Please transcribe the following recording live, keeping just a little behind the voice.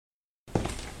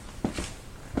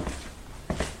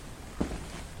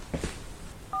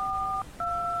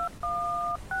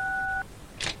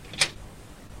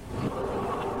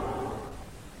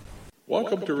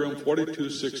Welcome to room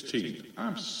 4216.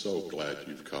 I'm so glad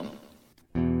you've come.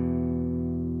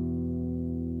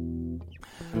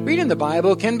 Reading the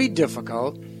Bible can be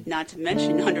difficult. Not to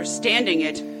mention understanding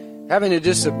it. Having a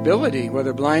disability,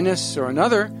 whether blindness or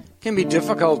another, can be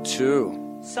difficult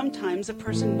too. Sometimes a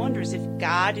person wonders if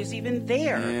God is even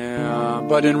there. Yeah,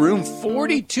 but in room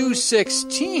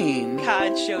 4216,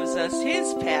 God shows us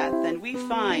his path and we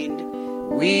find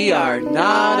we are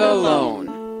not alone.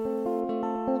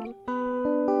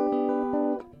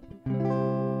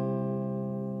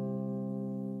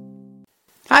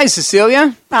 Hi,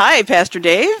 Cecilia. Hi, Pastor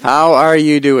Dave. How are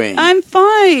you doing? I'm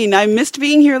fine. I missed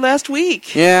being here last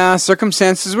week. Yeah,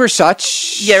 circumstances were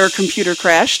such. Your computer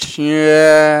crashed.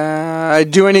 Yeah.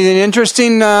 Do anything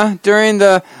interesting during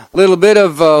the little bit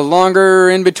of longer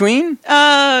in between?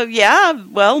 Yeah.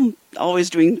 Well, always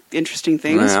doing interesting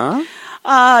things. Yeah.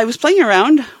 I was playing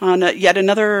around on yet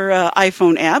another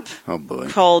iPhone app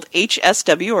called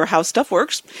HSW, or How Stuff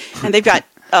Works, and they've got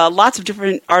lots of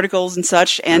different articles and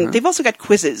such, and they've also got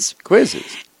quizzes.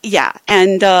 Quizzes? Yeah,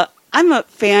 and I'm a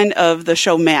fan of the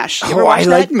show MASH. You ever watch that?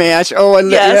 Like MASH. Oh,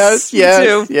 yes, me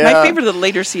too. Yeah. My favorite are the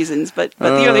later seasons, but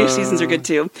the earlier seasons are good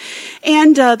too.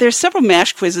 And there's several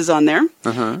MASH quizzes on there,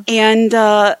 and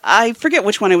I forget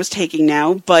which one I was taking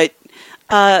now, but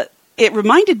it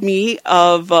reminded me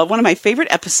of one of my favorite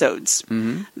episodes.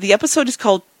 The episode is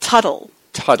called Tuttle.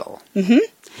 Tuttle.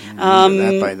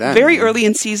 Very early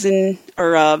in season,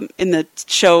 or in the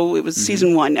show, it was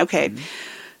season 1. Okay.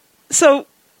 So,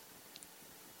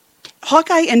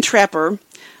 Hawkeye and Trapper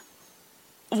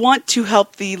want to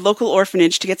help the local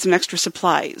orphanage to get some extra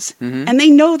supplies. And they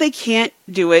know they can't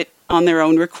do it on their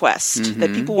own request,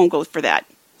 that people won't go for that.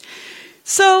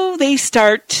 So they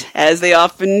start, as they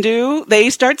often do,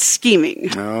 they start scheming.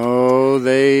 Oh,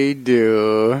 they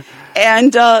do.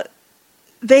 And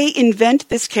they invent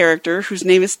this character whose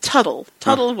name is Tuttle.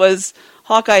 Tuttle was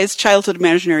Hawkeye's childhood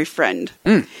imaginary friend.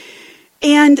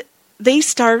 And they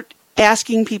start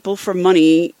asking people for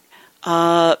money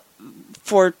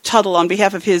for Tuttle on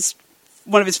behalf of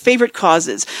one of his favorite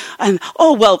causes. And,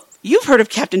 oh, well, you've heard of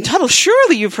Captain Tuttle.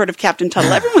 Surely you've heard of Captain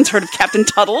Tuttle. Everyone's heard of Captain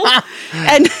Tuttle.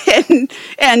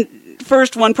 and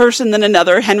first one person, then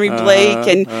another, Henry Blake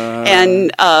and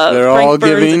they're Frank all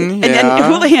Burns. giving, And then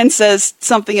Houlihan says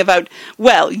something about,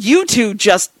 well, you two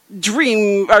just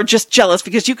are just jealous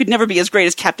because you could never be as great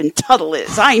as Captain Tuttle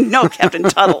is. I know Captain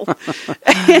Tuttle.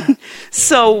 And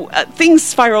so things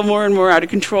spiral more and more out of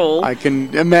control. I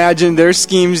can imagine their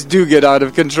schemes do get out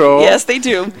of control. Yes, they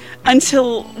do.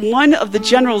 Until one of the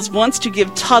generals wants to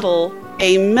give Tuttle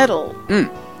a medal.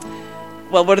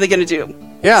 Well, what are they going to do?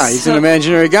 Yeah, he's an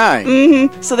imaginary guy.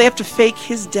 So they have to fake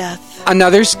his death.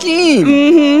 Another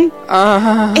scheme.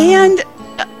 And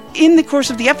in the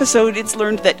course of the episode, it's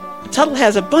learned that Tuttle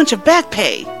has a bunch of back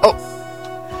pay. Oh.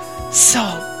 So,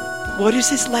 what is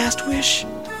his last wish?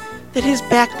 That his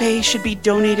back pay should be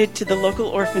donated to the local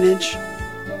orphanage.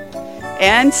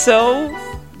 And so,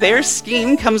 their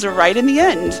scheme comes right in the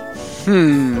end.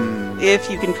 If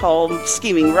you can call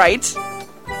scheming right.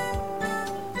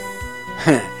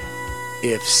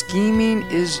 If scheming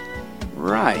is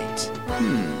right.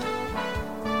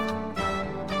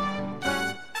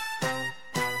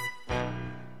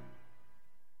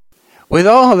 With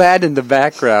all that in the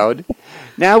background,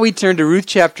 now we turn to Ruth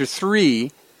chapter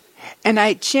 3, and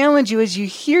I challenge you as you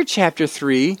hear chapter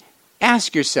 3,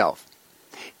 ask yourself,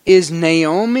 is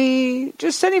Naomi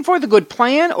just setting forth a good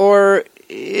plan, or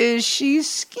is she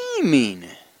scheming?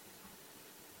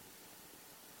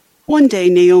 One day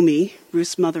Naomi,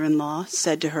 Ruth's mother-in-law,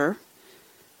 said to her,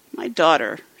 "My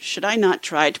daughter, should I not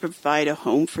try to provide a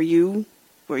home for you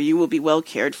where you will be well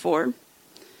cared for?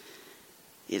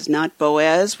 Is not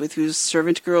Boaz, with whose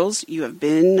servant girls you have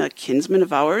been, a kinsman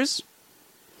of ours?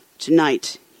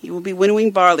 Tonight he will be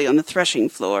winnowing barley on the threshing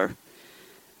floor.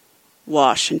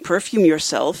 Wash and perfume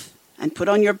yourself, and put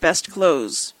on your best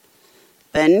clothes.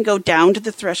 Then go down to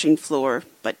the threshing floor,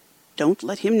 but don't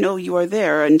let him know you are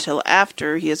there until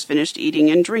after he has finished eating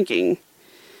and drinking.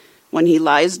 When he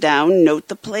lies down, note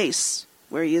the place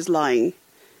where he is lying.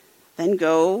 Then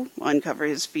go, uncover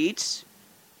his feet,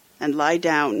 and lie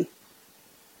down.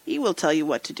 He will tell you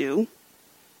what to do."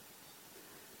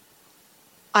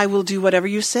 "I will do whatever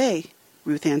you say,"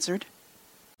 Ruth answered.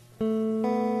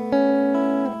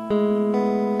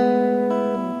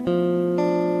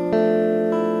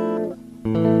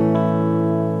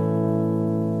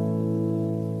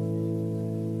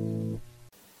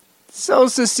 So,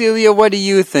 Cecilia, what do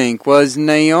you think? Was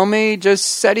Naomi just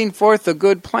setting forth a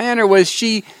good plan, or was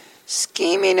she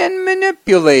scheming and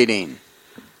manipulating?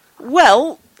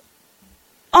 Well,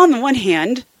 on the one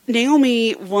hand,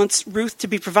 Naomi wants Ruth to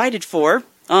be provided for.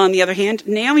 On the other hand,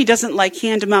 Naomi doesn't like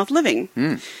hand-to-mouth living.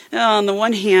 On the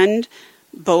one hand,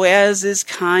 Boaz is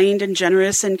kind and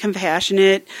generous and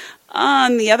compassionate.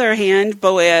 On the other hand,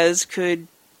 Boaz could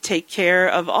take care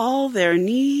of all their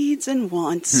needs and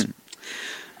wants.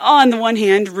 On the one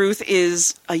hand, Ruth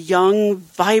is a young,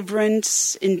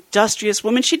 vibrant, industrious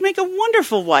woman. She'd make a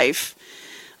wonderful wife.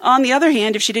 On the other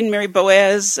hand, if she didn't marry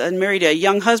Boaz and married a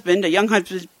young husband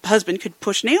could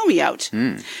push Naomi out.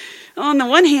 On the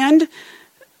one hand,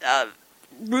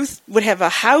 Ruth would have a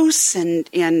house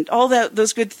and all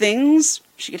those good things.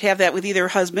 She could have that with either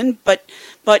husband. But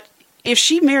if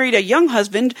she married a young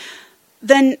husband,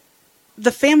 then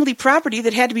the family property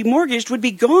that had to be mortgaged would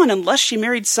be gone unless she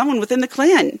married someone within the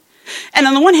clan. And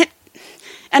on the one hand,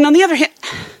 and on the other hand,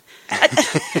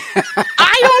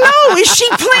 I don't know. Is she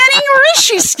planning or is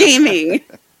she scheming?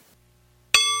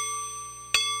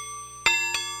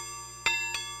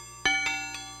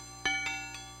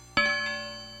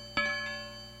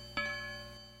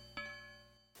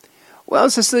 Well,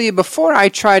 Cecilia, before I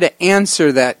try to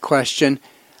answer that question,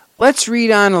 let's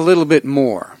read on a little bit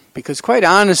more. Because quite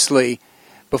honestly,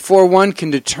 before one can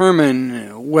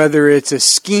determine whether it's a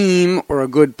scheme or a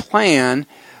good plan,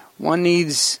 one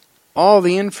needs all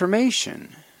the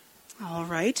information. All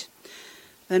right.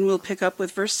 Then we'll pick up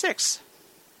with verse 6.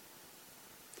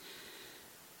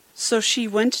 So she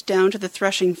went down to the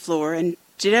threshing floor and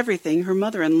did everything her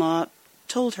mother-in-law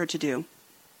told her to do.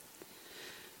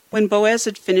 When Boaz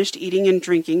had finished eating and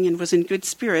drinking and was in good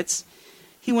spirits,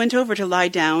 he went over to lie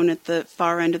down at the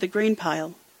far end of the grain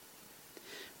pile.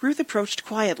 Ruth approached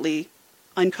quietly,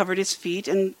 uncovered his feet,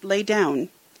 and lay down.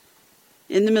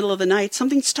 In the middle of the night,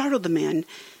 something startled the man,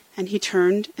 and he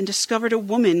turned and discovered a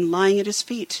woman lying at his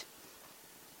feet.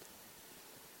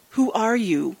 "Who are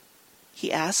you?"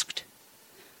 he asked.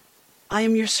 "I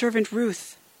am your servant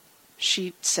Ruth,"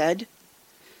 she said.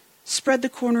 "Spread the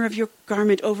corner of your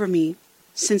garment over me,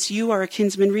 since you are a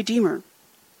kinsman redeemer."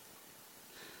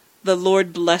 "The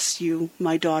Lord bless you,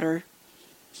 my daughter,"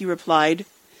 he replied.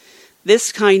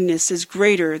 "This kindness is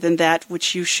greater than that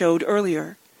which you showed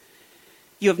earlier.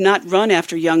 You have not run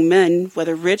after young men,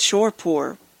 whether rich or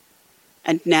poor.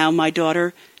 And now, my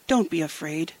daughter, don't be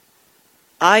afraid.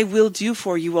 I will do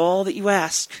for you all that you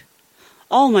ask.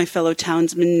 All my fellow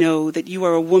townsmen know that you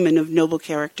are a woman of noble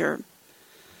character.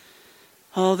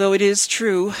 Although it is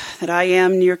true that I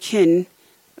am near kin,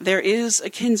 there is a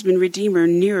kinsman redeemer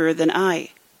nearer than I.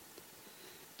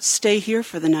 Stay here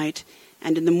for the night,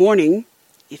 and in the morning,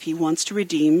 if he wants to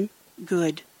redeem,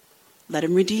 good, let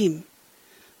him redeem.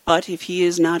 But if he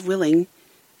is not willing,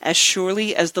 as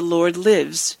surely as the Lord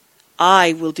lives,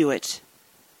 I will do it.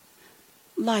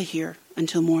 Lie here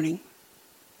until morning."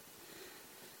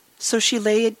 So she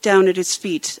lay it down at his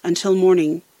feet until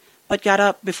morning, but got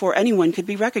up before anyone could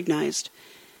be recognized.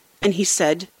 And he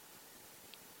said,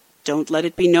 "Don't let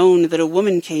it be known that a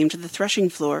woman came to the threshing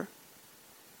floor."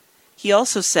 He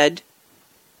also said,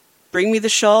 "Bring me the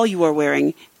shawl you are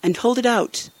wearing, and hold it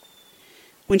out."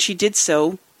 When she did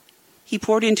so, he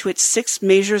poured into it 6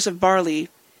 measures of barley,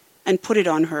 and put it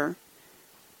on her,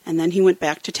 and then he went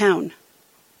back to town.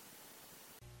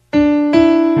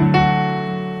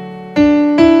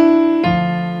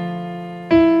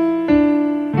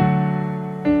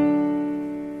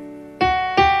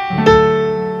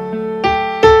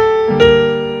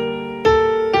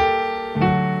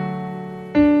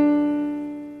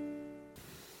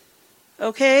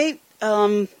 Okay,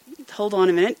 hold on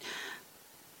a minute.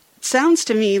 Sounds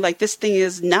to me like this thing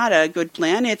is not a good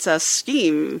plan. It's a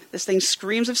scheme. This thing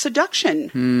screams of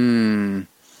seduction.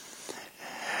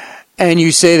 And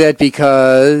you say that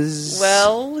because...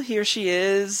 Well, here she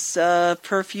is,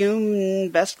 perfume,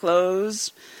 best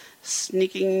clothes,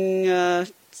 sneaking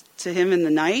to him in the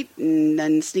night, and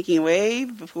then sneaking away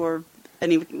before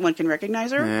anyone can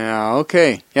recognize her. Yeah,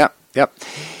 okay. Yep.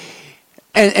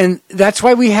 And that's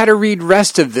why we had to read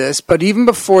rest of this. But even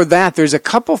before that, there's a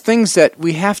couple things that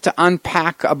we have to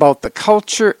unpack about the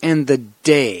culture and the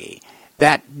day.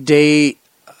 That day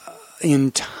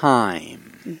in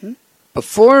time. Mm-hmm.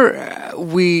 Before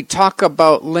we talk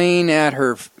about laying at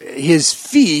his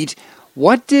feet,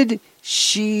 what did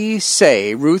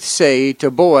Ruth say to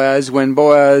Boaz when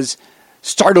Boaz,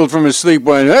 startled from his sleep,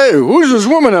 went, "Hey, who's this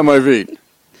woman at my feet?"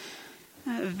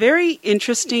 Very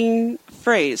interesting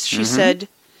phrase. She said,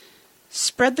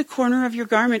 "Spread the corner of your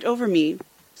garment over me,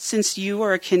 since you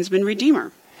are a kinsman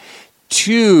redeemer."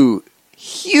 2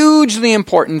 hugely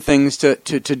important things to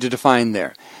define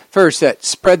there. First, that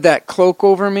spread that cloak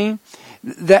over me.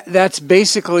 That's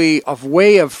basically a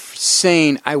way of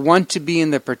saying, I want to be in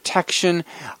the protection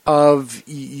of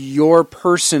your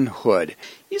personhood.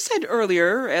 You said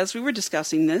earlier, as we were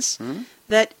discussing this,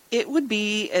 that it would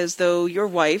be as though your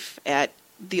wife at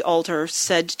the altar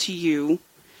said to you,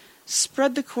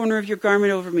 "Spread the corner of your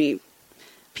garment over me."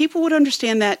 People would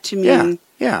understand that to mean,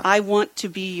 I want to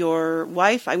be your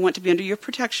wife. I want to be under your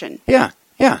protection. Yeah.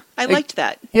 I liked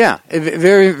that. Yeah,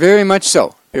 very, very much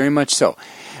so. Very much so.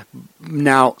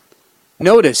 Now,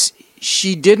 notice,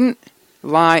 she didn't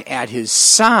lie at his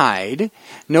side.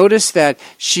 Notice that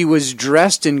she was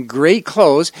dressed in great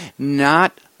clothes,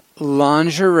 not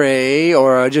lingerie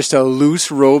or just a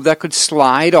loose robe that could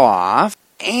slide off.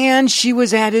 And she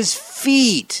was at his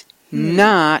feet,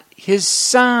 not his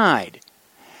side.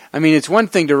 I mean, it's one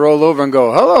thing to roll over and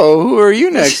go, "Hello, who are you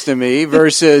next to me?"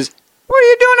 versus, "What are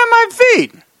you doing on my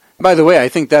feet?" By the way, I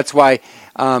think that's why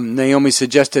Naomi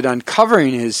suggested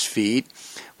uncovering his feet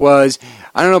was,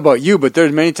 I don't know about you, but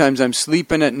there's many times I'm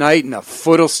sleeping at night and a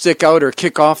foot will stick out or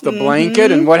kick off the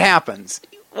blanket, and what happens?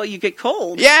 Well, you get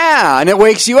cold. Yeah, and it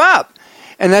wakes you up.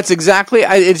 And that's exactly,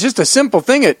 it's just a simple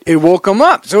thing. It woke him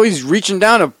up. So he's reaching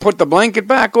down to put the blanket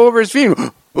back over his feet.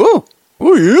 Oh,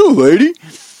 you lady.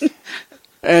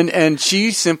 and she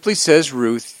simply says,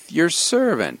 "Ruth, your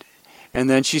servant." And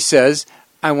then she says,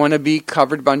 "I want to be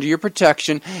covered under your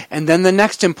protection." And then the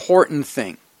next important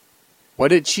thing. What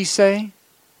did she say?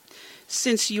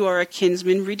 Since you are a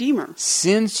kinsman redeemer.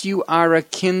 Since you are a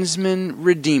kinsman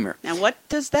redeemer. Now, what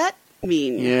does that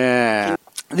mean? Yeah.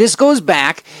 This goes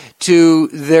back to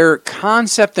their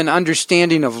concept and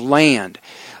understanding of land.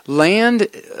 Land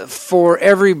for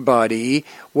everybody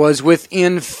was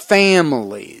within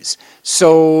families.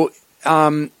 So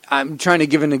I'm trying to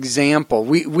give an example.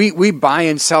 We buy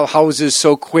and sell houses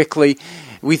so quickly,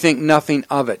 we think nothing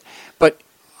of it. But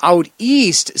out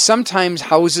east, sometimes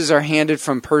houses are handed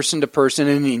from person to person,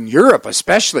 and in Europe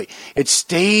especially, it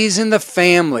stays in the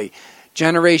family,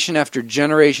 generation after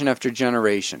generation after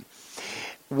generation.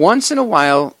 Once in a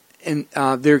while,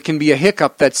 there can be a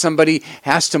hiccup that somebody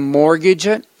has to mortgage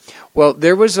it. Well,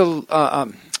 there was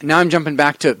now I'm jumping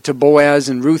back to Boaz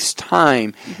and Ruth's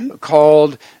time,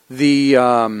 called the,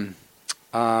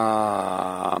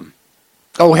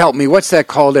 help me, what's that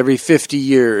called every 50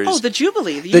 years? Oh, the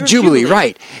Jubilee. The Jubilee,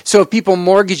 right. So if people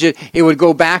mortgage it, it would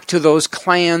go back to those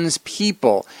clans'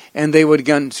 people, and they would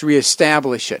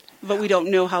reestablish it. But we don't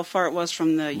know how far it was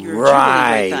from the year Jubilee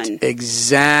right then.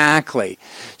 Exactly.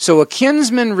 So a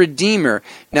kinsman redeemer,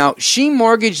 now she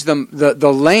mortgaged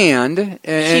the land.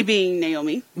 She being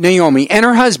Naomi. Naomi and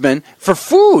her husband for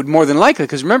food, more than likely,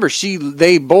 because remember,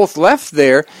 they both left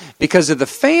there because of the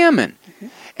famine.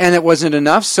 And it wasn't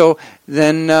enough, so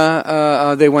then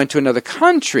they went to another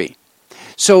country.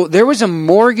 So there was a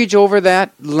mortgage over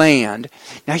that land.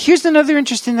 Now here's another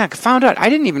interesting thing I found out. I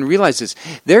didn't even realize this.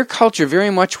 Their culture very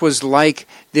much was like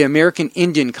the American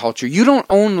Indian culture. You don't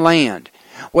own land.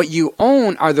 What you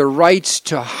own are the rights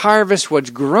to harvest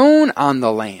what's grown on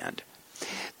the land.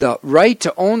 The right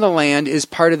to own the land is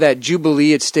part of that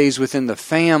jubilee. It stays within the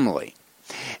family.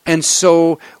 And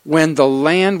so when the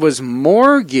land was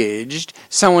mortgaged,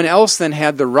 someone else then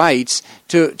had the rights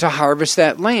to harvest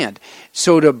that land.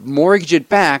 So to mortgage it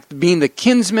back, being the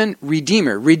kinsman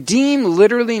redeemer. Redeem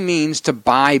literally means to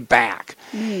buy back.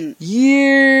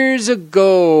 Years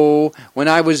ago, when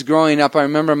I was growing up, I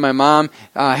remember my mom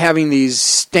having these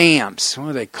stamps. What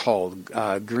are they called?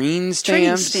 Green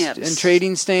stamps?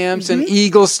 Trading stamps and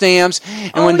eagle stamps.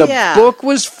 And when the book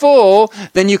was full,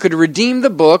 then you could redeem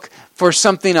the book for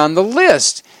something on the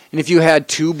list. And if you had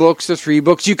 2 books or 3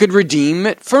 books, you could redeem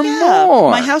it for more.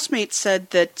 My housemate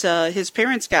said that his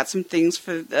parents got some things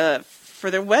for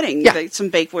their wedding,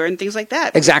 some bakeware and things like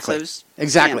that. Exactly.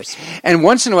 And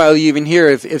once in a while, you even hear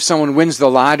if someone wins the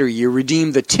lottery, you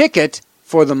redeem the ticket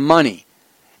for the money.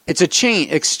 It's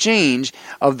a exchange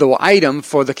of the item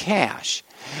for the cash.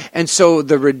 And so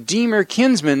the Redeemer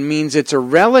kinsman means it's a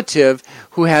relative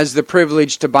who has the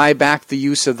privilege to buy back the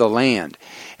use of the land.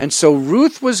 And so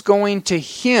Ruth was going to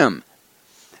him.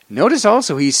 Notice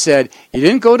also he said, you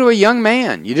didn't go to a young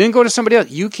man. You didn't go to somebody else.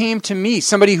 You came to me,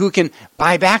 somebody who can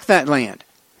buy back that land.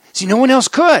 See, no one else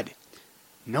could.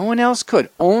 No one else could.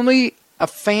 Only a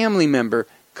family member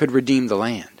could redeem the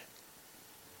land.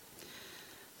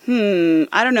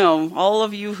 I don't know. All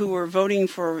of you who were voting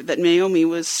for that Naomi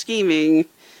was scheming,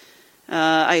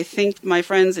 I think, my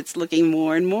friends, it's looking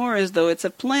more and more as though it's a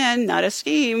plan, not a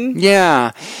scheme.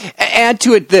 Yeah. Add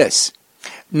to it this.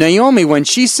 Naomi, when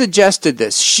she suggested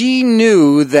this, she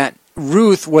knew that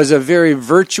Ruth was a very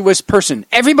virtuous person.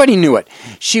 Everybody knew it.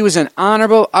 She was an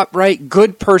honorable, upright,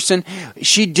 good person.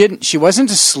 She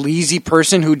wasn't a sleazy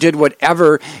person who did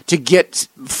whatever to get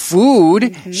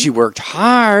food. She worked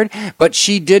hard, but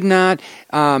she did not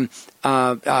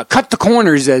cut the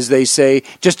corners, as they say,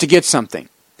 just to get something.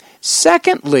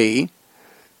 Secondly,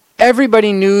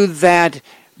 everybody knew that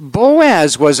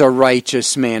Boaz was a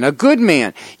righteous man, a good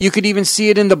man. You could even see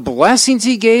it in the blessings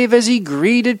he gave as he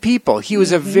greeted people. He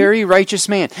was a very righteous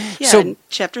man. Yeah, so, in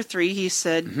chapter 3, he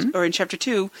said, or in chapter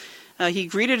 2, he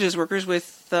greeted his workers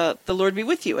with, the Lord be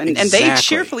with you. And they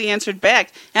cheerfully answered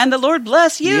back, and the Lord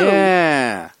bless you.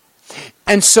 Yeah.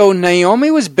 And so Naomi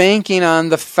was banking on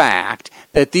the fact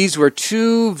that these were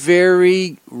two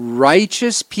very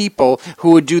righteous people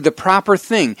who would do the proper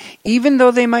thing, even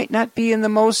though they might not be in the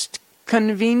most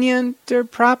convenient or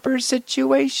proper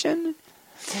situation.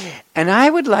 And I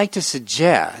would like to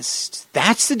suggest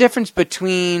that's the difference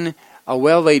between a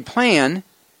well-laid plan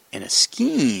and a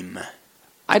scheme.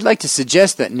 I'd like to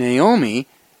suggest that Naomi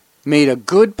made a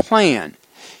good plan.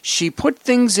 She put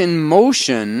things in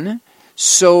motion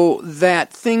so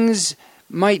that things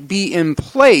might be in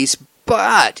place,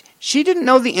 but she didn't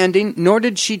know the ending, nor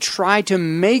did she try to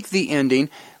make the ending,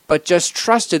 but just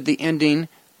trusted the ending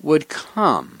would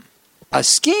come. A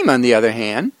scheme, on the other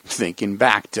hand, thinking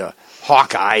back to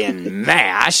Hawkeye and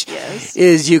MASH,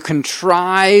 is you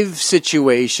contrive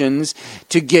situations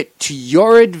to get to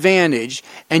your advantage,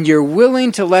 and you're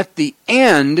willing to let the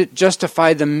end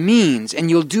justify the means, and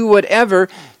you'll do whatever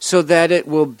so that it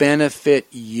will benefit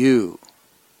you.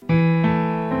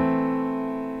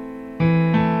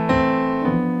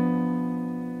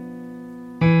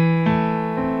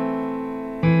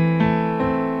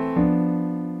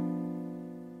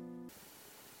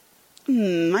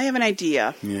 I have an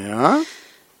idea. Yeah?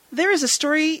 There is a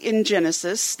story in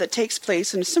Genesis that takes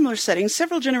place in a similar setting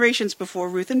several generations before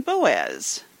Ruth and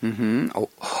Boaz.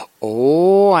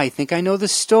 Oh, I think I know the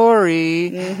story.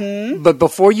 But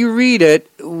before you read it,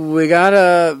 we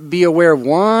gotta be aware of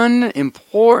one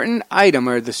important item,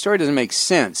 or the story doesn't make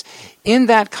sense. In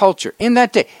that culture, in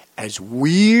that day, as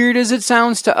weird as it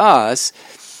sounds to us,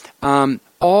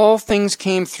 all things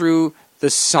came through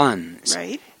the sons.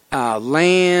 Right.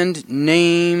 Land,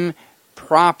 name,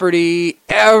 property,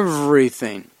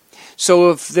 everything.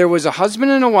 So if there was a husband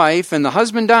and a wife and the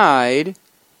husband died,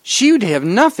 she would have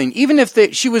nothing. Even if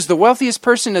she was the wealthiest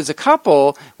person as a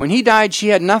couple, when he died, she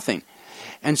had nothing.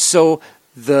 And so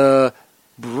the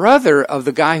brother of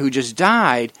the guy who just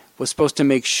died was supposed to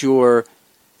make sure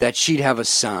that she'd have a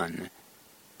son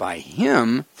by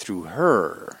him through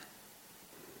her.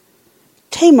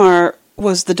 Tamar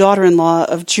was the daughter-in-law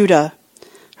of Judah.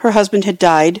 Her husband had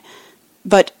died,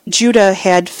 but Judah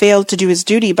had failed to do his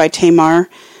duty by Tamar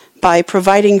by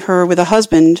providing her with a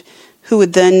husband who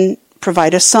would then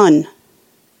provide a son.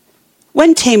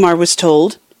 When Tamar was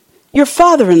told, "Your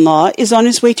father-in-law is on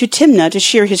his way to Timnah to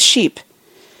shear his sheep,"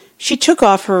 she took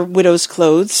off her widow's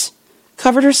clothes,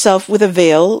 covered herself with a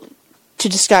veil to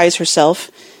disguise herself,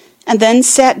 and then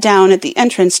sat down at the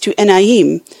entrance to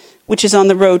Enaim, which is on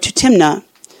the road to Timnah,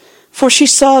 for she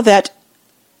saw that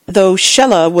though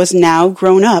Shelah was now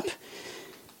grown up,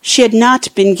 she had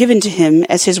not been given to him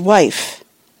as his wife.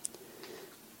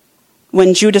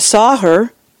 When Judah saw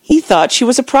her, he thought she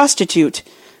was a prostitute,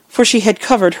 for she had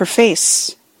covered her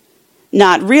face.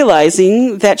 Not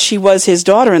realizing that she was his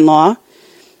daughter-in-law,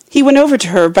 he went over to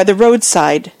her by the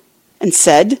roadside and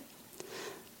said,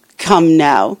 "Come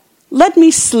now, let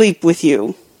me sleep with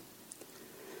you."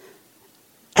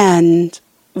 "And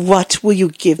what will you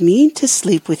give me to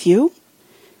sleep with you?"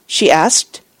 she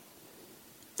asked.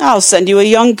 "I'll send you a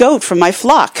young goat from my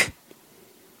flock,"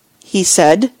 he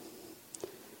said.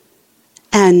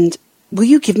 "And will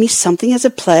you give me something as a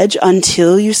pledge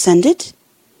until you send it?"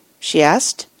 she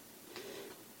asked.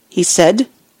 He said,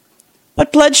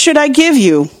 "What pledge should I give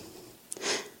you?"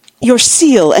 "Your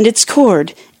seal and its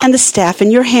cord, and the staff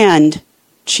in your hand,"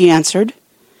 she answered.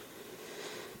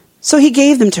 So he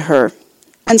gave them to her,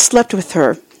 and slept with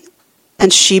her,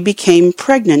 and she became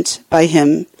pregnant by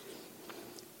him.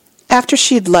 After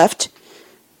she had left,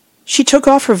 she took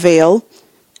off her veil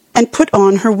and put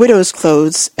on her widow's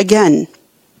clothes again.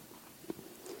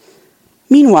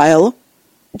 Meanwhile,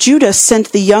 Judah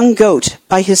sent the young goat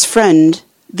by his friend,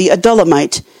 the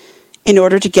Adullamite, in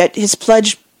order to get his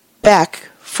pledge back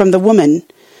from the woman,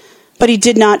 but he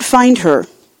did not find her.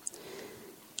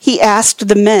 He asked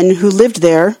the men who lived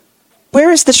there, "Where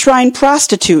is the shrine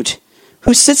prostitute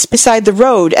who sits beside the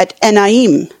road at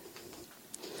Enaim?"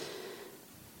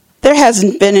 "There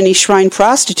hasn't been any shrine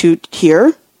prostitute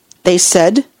here," they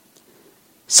said.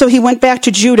 So he went back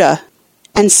to Judah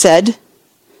and said,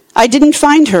 "I didn't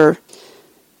find her."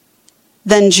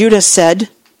 Then Judah said,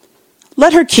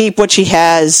 "Let her keep what she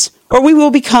has, or we will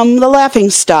become the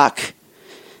laughingstock.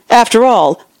 After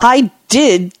all, I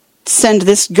did send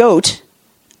this goat."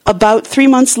 About 3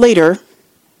 months later,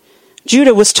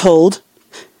 Judah was told,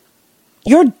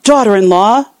 "Your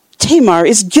daughter-in-law, Tamar,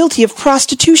 is guilty of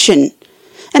prostitution,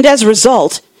 and as a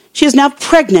result, she is now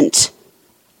pregnant."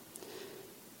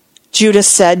 Judah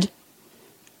said,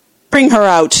 "Bring her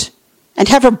out and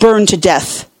have her burned to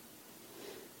death."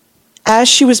 As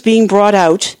she was being brought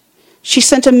out, she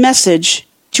sent a message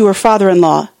to her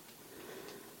father-in-law.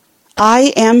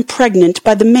 "I am pregnant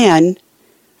by the man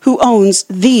who owns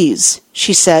these,"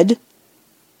 she said.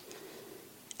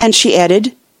 And she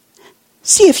added,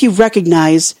 "See if you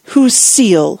recognize whose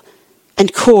seal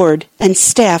and cord and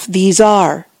staff these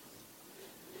are."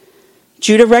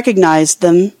 Judah recognized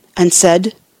them and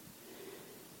said,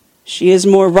 "She is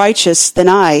more righteous than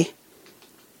I,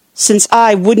 since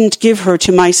I wouldn't give her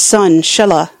to my son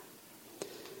Shelah."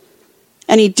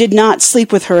 And he did not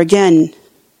sleep with her again.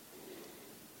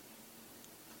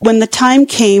 When the time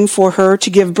came for her to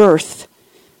give birth,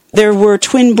 there were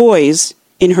twin boys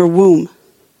in her womb.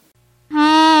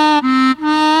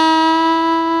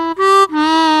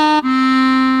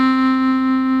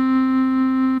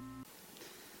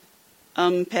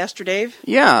 Pastor Dave?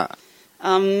 Yeah.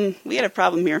 We had a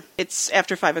problem here. It's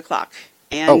after 5 o'clock,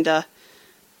 and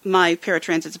my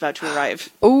paratransit's about to arrive.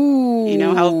 Oh. You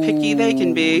know how picky they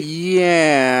can be.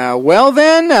 Yeah. Well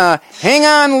then, hang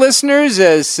on, listeners,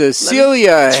 as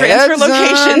Cecilia transfer heads on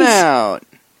locations. out.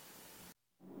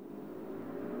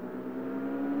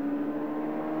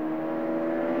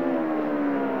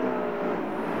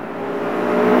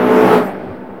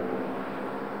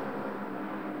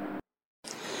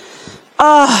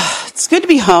 It's good to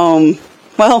be home.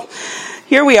 Well,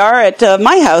 here we are at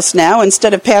my house now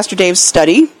instead of Pastor Dave's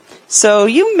study. So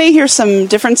you may hear some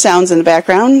different sounds in the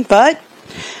background, but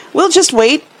we'll just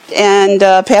wait, and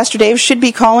Pastor Dave should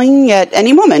be calling at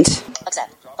any moment.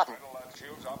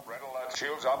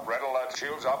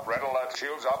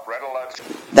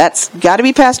 That's got to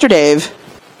be Pastor Dave.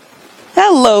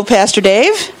 Hello, Pastor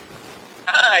Dave.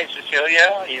 Hi,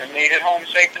 Cecilia. You made it home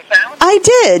safe and sound? I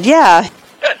did, yeah.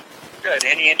 Good.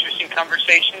 Any interesting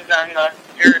conversations on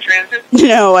paratransit?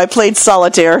 No, I played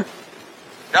solitaire.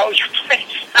 No, you played.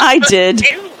 I did.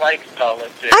 You like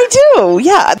solitaire. I do,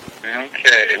 yeah.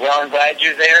 Okay. Well, I'm glad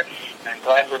you're there. I'm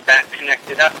glad we're back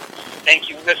connected up. Thank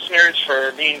you, listeners,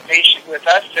 for being patient with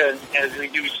us as we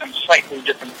do some slightly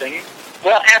different things.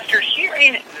 Well, after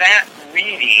hearing that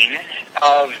reading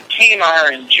of Tamar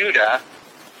and Judah,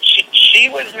 she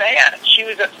was mad. She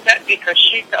was upset because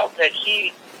she felt that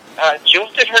he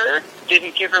jilted her,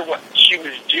 didn't give her what she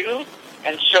was due,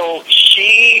 and so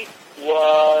she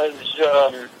was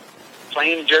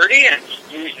playing dirty and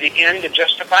used the end to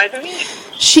justify the means.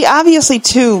 She obviously,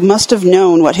 too, must have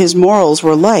known what his morals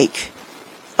were like.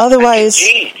 Otherwise,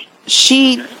 Indeed.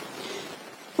 she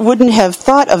wouldn't have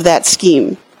thought of that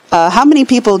scheme. How many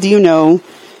people do you know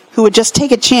who would just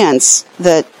take a chance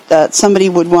that somebody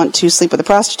would want to sleep with a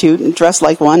prostitute and dress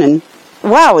like one, and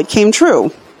wow, it came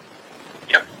true?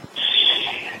 Yep.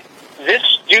 This,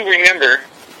 do remember,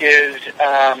 is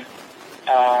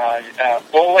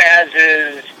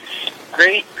Boaz's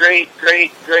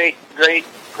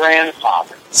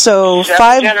great-great-great-great-grandfather. So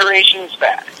 7 generations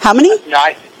back. How many?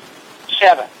 No,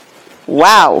 7.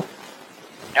 Wow.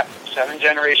 Yep, 7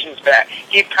 generations back.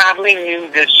 He probably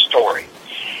knew this story.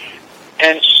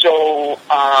 And so,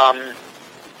 I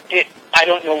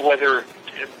don't know whether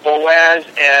Boaz,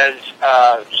 as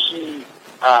he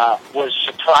was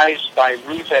surprised by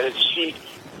Ruth at his feet,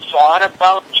 thought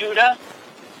about Judah,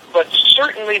 but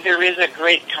certainly there is a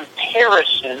great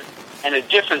comparison and a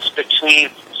difference between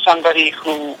somebody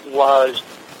who was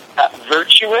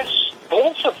virtuous,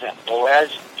 both of them,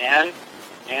 Boaz and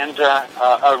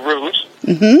Ruth,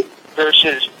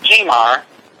 versus Tamar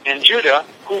and Judah,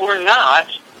 who were not.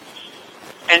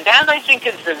 And that, I think,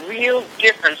 is the real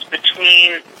difference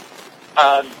between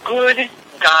a good,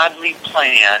 godly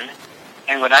plan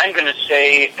and what I'm going to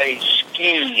say a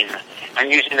scheme.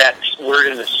 I'm using that word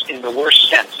in the worst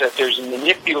sense, that there's a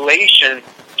manipulation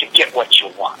to get what you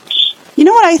want. You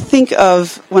know what I think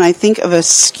of when I think of a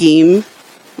scheme?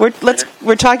 We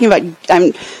were talking about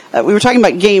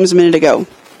games a minute ago.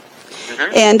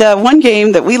 And one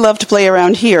game that we love to play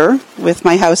around here with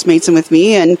my housemates and with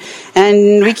me, and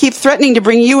we keep threatening to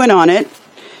bring you in on it,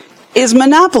 is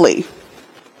Monopoly.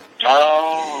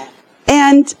 Oh.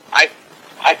 And I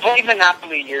played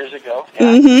Monopoly years ago.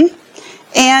 Yeah. Mm-hmm.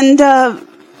 And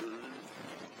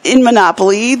in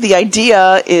Monopoly, the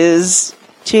idea is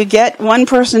to get one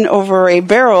person over a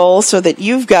barrel so that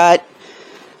you've got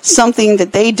something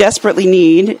that they desperately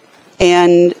need,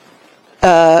 and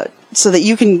so that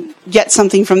you can get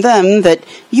something from them that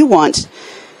you want.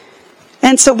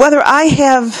 And so whether I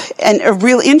have a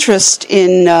real interest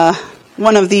in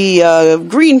one of the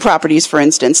green properties, for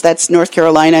instance, that's North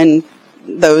Carolina and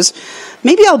those,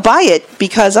 maybe I'll buy it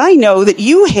because I know that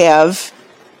you have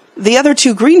the other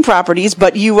 2 green properties,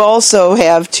 but you also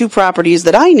have 2 properties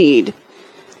that I need.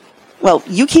 Well,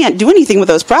 you can't do anything with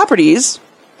those properties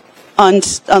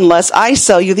unless I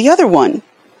sell you the other one.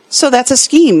 So that's a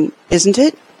scheme, isn't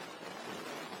it?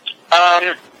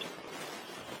 You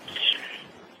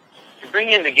bring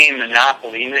in the game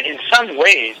Monopoly. In some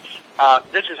ways,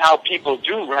 this is how people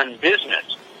do run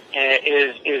business,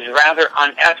 is rather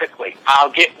unethically.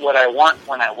 I'll get what I want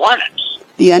when I want it.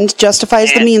 The end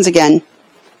justifies the means again.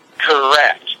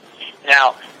 Correct.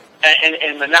 Now,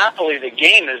 in Monopoly, the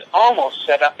game is almost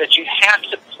set up that you have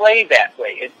to play that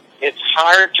way. It's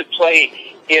hard to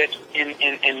play it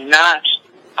and not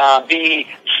be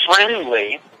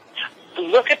friendly.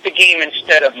 Look at the game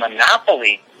instead of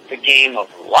Monopoly, the game of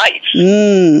life.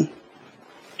 Mm.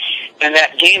 And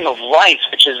that game of life,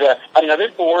 which is another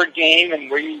board game and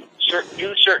where you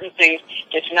do certain things,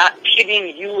 it's not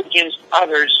pitting you against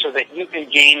others so that you can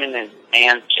gain an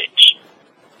advantage.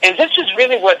 And this is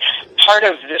really what part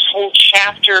of this whole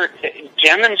chapter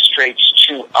demonstrates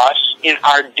to us in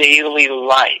our daily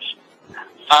life.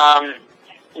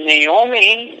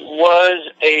 Naomi was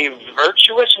a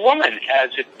virtuous woman,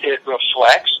 as it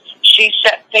reflects. She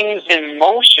set things in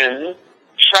motion,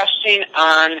 trusting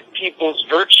on people's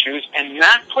virtues and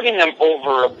not putting them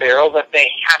over a barrel that they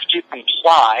have to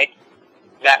comply.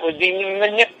 That would be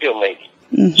manipulating.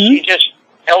 Mm-hmm. She just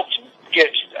helped get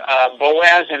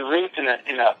Boaz and Ruth in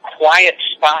a quiet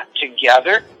spot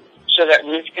together so that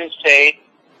Ruth can say,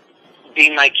 "Be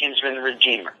my kinsman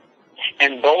redeemer."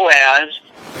 And Boaz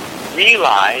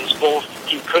realized both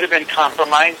he could have been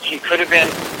compromised, he could have been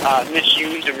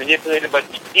misused or manipulated, but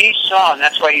he saw, and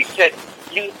that's why he said,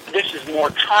 "This is more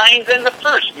kind than the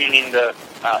first," meaning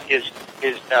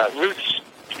Ruth's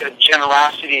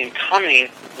generosity in coming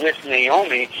with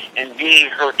Naomi and being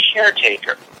her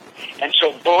caretaker. And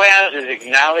so Boaz is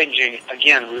acknowledging,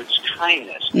 again, Ruth's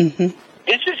kindness. Mm-hmm.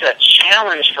 This is a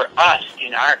challenge for us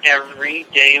in our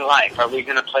everyday life. Are we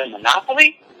going to play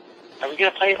Monopoly? Are we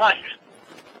going to play life?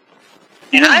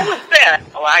 And I would bet,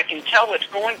 I can tell what's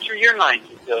going through your mind,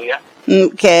 Cecilia.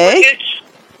 Okay. It's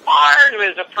hard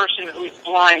as a person who's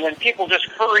blind when people just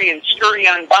hurry and scurry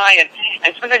on by,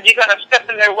 and sometimes you got to step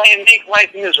in their way and make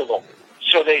life miserable.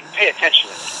 So they pay attention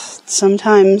to it.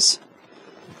 Sometimes.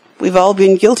 We've all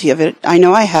been guilty of it. I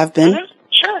know I have been. Mm-hmm.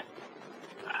 Sure.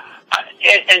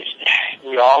 And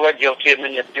we all are guilty of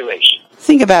manipulation.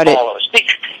 Think about it. All of us.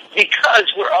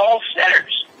 Because we're all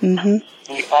sinners.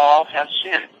 Mm-hmm. We all have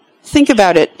sinned. Think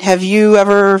about it. Have you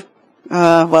ever,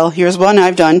 here's one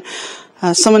I've done.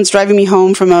 Someone's driving me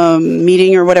home from a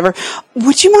meeting or whatever.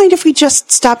 Would you mind if we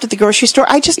just stopped at the grocery store?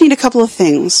 I just need a couple of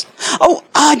things. Oh,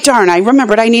 darn, I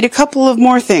remembered. I need a couple of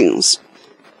more things.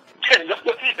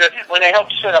 When I help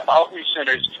set up outreach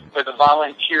centers for the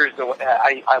volunteers,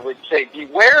 I would say,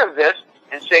 beware of this,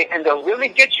 and they'll really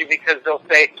get you because they'll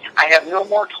say, "I have no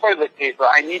more toilet paper.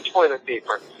 I need toilet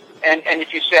paper." And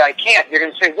if you say, "I can't," you're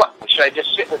going to say, "What? Should I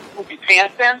just sit with poopy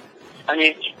pants then?" I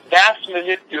mean, that's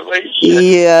manipulation.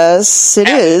 Yes, it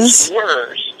is.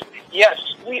 Worst. Yes,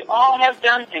 we all have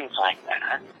done things like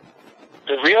that.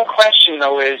 The real question,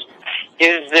 though, is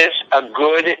this a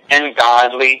good and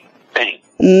godly thing?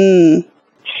 Mm.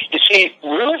 You see,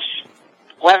 Ruth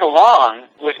went along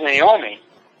with Naomi,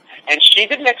 and she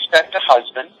didn't expect a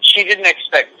husband. She didn't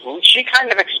expect food. She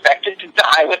kind of expected to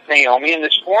die with Naomi in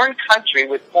this foreign country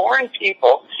with foreign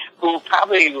people who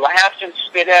probably laughed and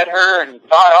spit at her and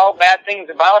thought all bad things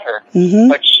about her. Mm-hmm.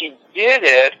 But she did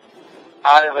it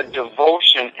out of a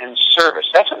devotion and service.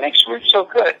 That's what makes Ruth so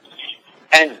good.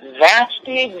 And that's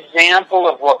the example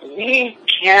of what we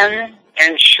can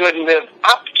and should live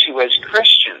up to as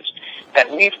Christians,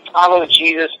 that we follow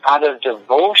Jesus out of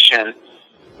devotion,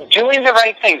 doing the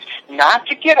right things, not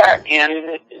to get our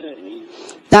end,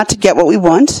 not to get what we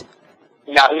want,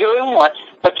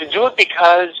 but to do it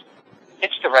because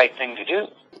it's the right thing to do.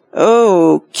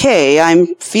 Okay,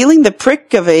 I'm feeling the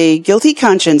prick of a guilty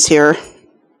conscience here,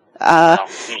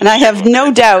 and I have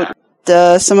no doubt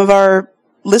some of our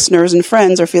listeners and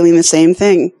friends are feeling the same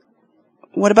thing.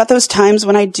 What about those times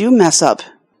when I do mess up?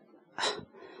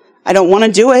 I don't want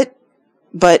to do it,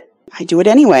 but I do it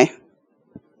anyway.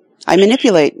 I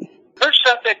manipulate. First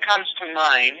up that comes to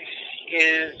mind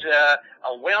is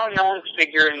a well-known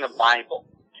figure in the Bible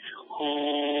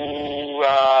who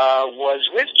was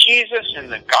with Jesus in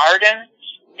the garden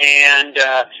and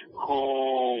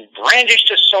who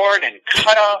brandished a sword and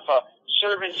cut off a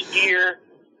servant's ear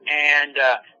and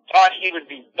thought he would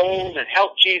be bold and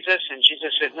help Jesus, and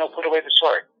Jesus said, "No, put away the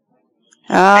sword."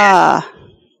 Ah. And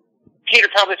Peter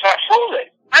probably thought, hold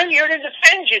it. I'm here to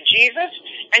defend you, Jesus,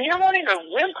 and you're wanting to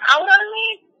wimp out on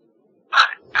me?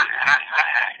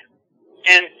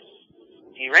 And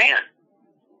he ran.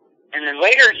 And then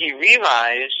later he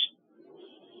realized,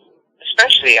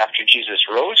 especially after Jesus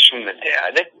rose from the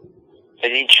dead,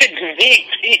 that he didn't need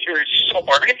Peter's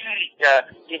sword.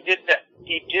 He did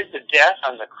the death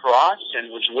on the cross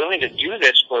and was willing to do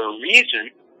this for a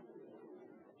reason.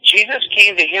 Jesus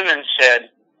came to him and said,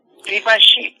 feed my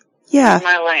sheep. Yeah. Feed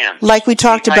my lambs. Like we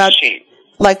talked feed my about, sheep.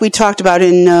 like we talked about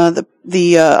in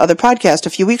the other podcast a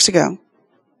few weeks ago.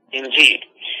 Indeed.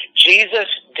 Jesus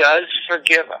does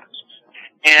forgive us,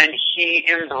 and he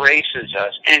embraces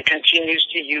us and continues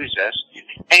to use us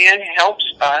and helps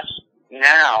us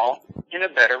now in a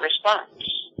better response.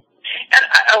 And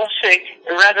I will say,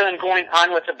 rather than going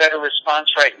on with a better response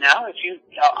right now, if you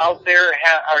out there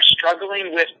are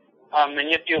struggling with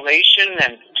manipulation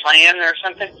and plan or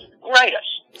something, write us.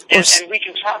 And we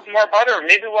can talk more about it, or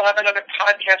maybe we'll have another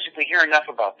podcast if we hear enough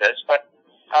about this. But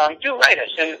do write us.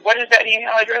 And what is that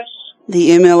email address?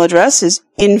 The email address is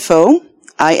info,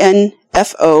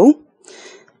 I-N-F-O,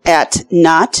 at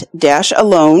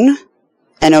not-alone,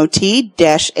 N-O-T-A-L-O-N-E,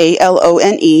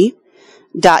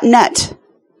 .net.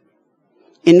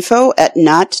 Info at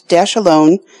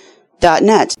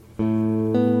not-alone.net.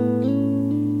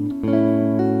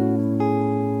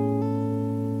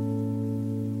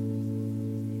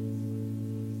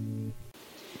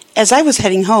 As I was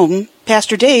heading home,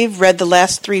 Pastor Dave read the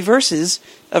last 3 verses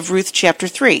of Ruth chapter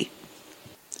 3.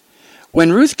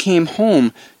 When Ruth came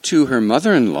home to her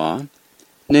mother-in-law,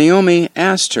 Naomi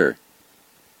asked her,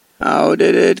 "How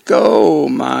did it go,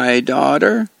 my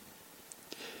daughter?"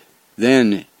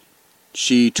 Then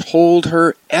she told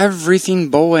her everything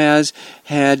Boaz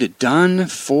had done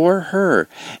for her,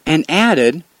 and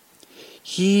added,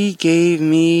 "He gave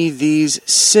me these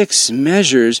 6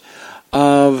 measures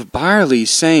of barley,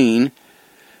 saying,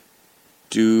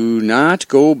 'Do not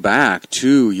go back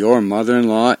to your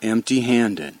mother-in-law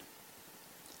empty-handed.'"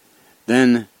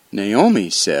 Then Naomi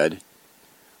said,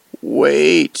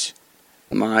 "Wait,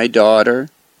 my daughter,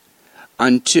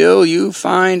 until you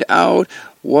find out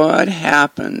what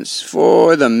happens,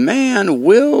 for the man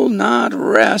will not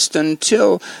rest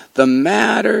until the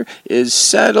matter is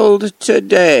settled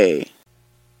today."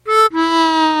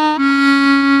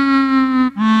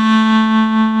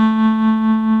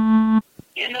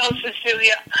 You know,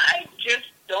 Cecilia, I just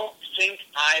don't think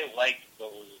I like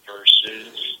those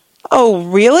verses. Oh,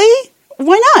 really?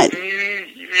 Why not?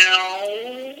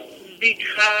 No,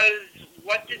 because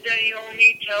what did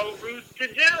Naomi tell Ruth to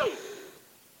do?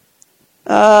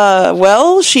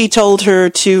 Well, she told her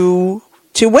to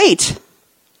wait.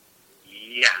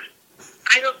 Yeah.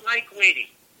 I don't like waiting.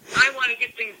 I want to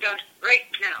get things done right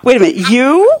now. Wait a minute,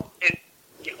 you? Oh,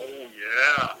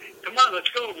 yeah. Come on, let's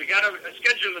go. We got a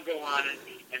schedule to go on,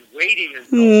 and waiting is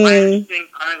the last thing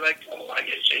I like. Oh, I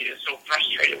just say it's so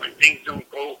frustrated when things don't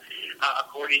go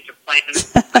according to plan.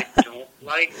 I don't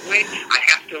like waiting. I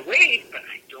have to wait, but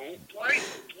I don't like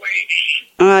waiting.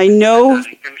 I know. I'm not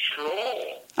in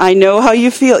control. I know how you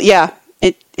feel. Yeah,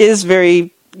 it is very,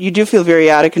 you do feel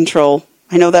very out of control.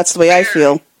 I know that's the way I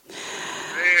feel.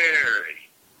 Very.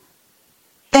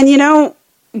 And you know,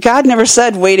 God never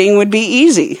said waiting would be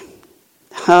easy.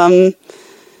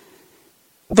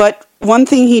 But one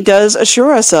thing he does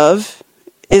assure us of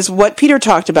is what Peter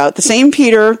talked about. The same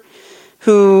Peter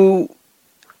who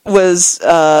was,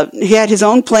 he had his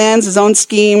own plans, his own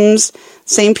schemes.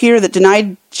 Same Peter that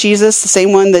denied Jesus, the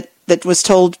same one that was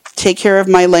told, "Take care of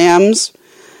my lambs."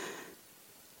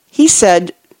 He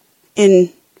said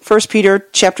in 1 Peter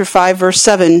chapter 5, verse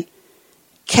 7,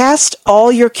 "Cast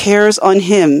all your cares on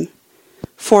him,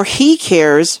 for he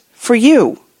cares for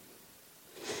you."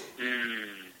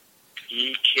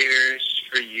 He cares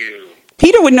for you.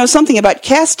 Peter would know something about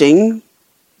casting,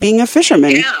 being a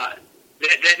fisherman. Yeah,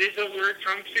 that is a word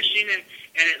from fishing, and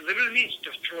it literally means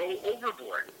to throw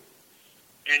overboard.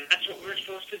 And that's what we're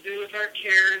supposed to do with our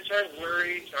cares, our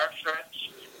worries, our frets,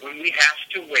 when we have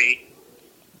to wait.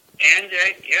 And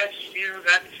I guess,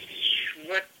 that's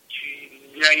what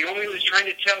Naomi was trying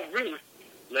to tell Ruth.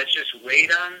 Let's just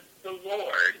wait on the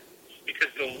Lord,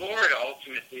 because the Lord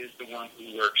ultimately is the one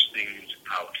who works things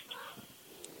out.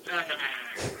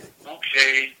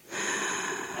 Okay.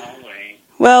 I'll wait.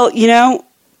 Well,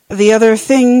 the other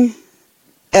thing,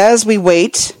 as we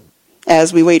wait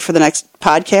for the next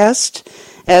podcast,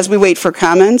 as we wait for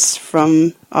comments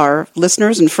from our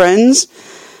listeners and friends,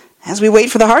 as we wait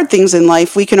for the hard things in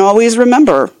life, we can always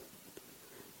remember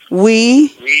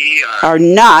we are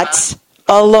not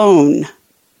alone.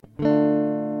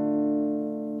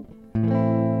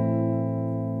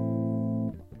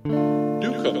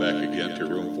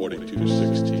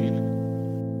 42:16.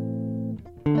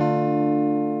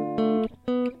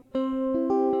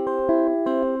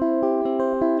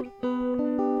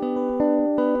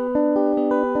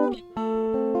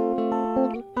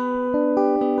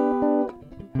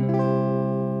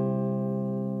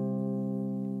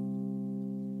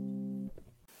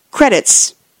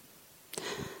 Credits.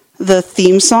 The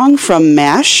theme song from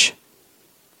MASH,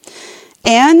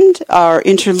 and our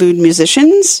interlude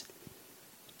musicians,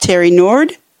 Terry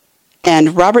Nord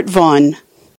and Robert Vaughn.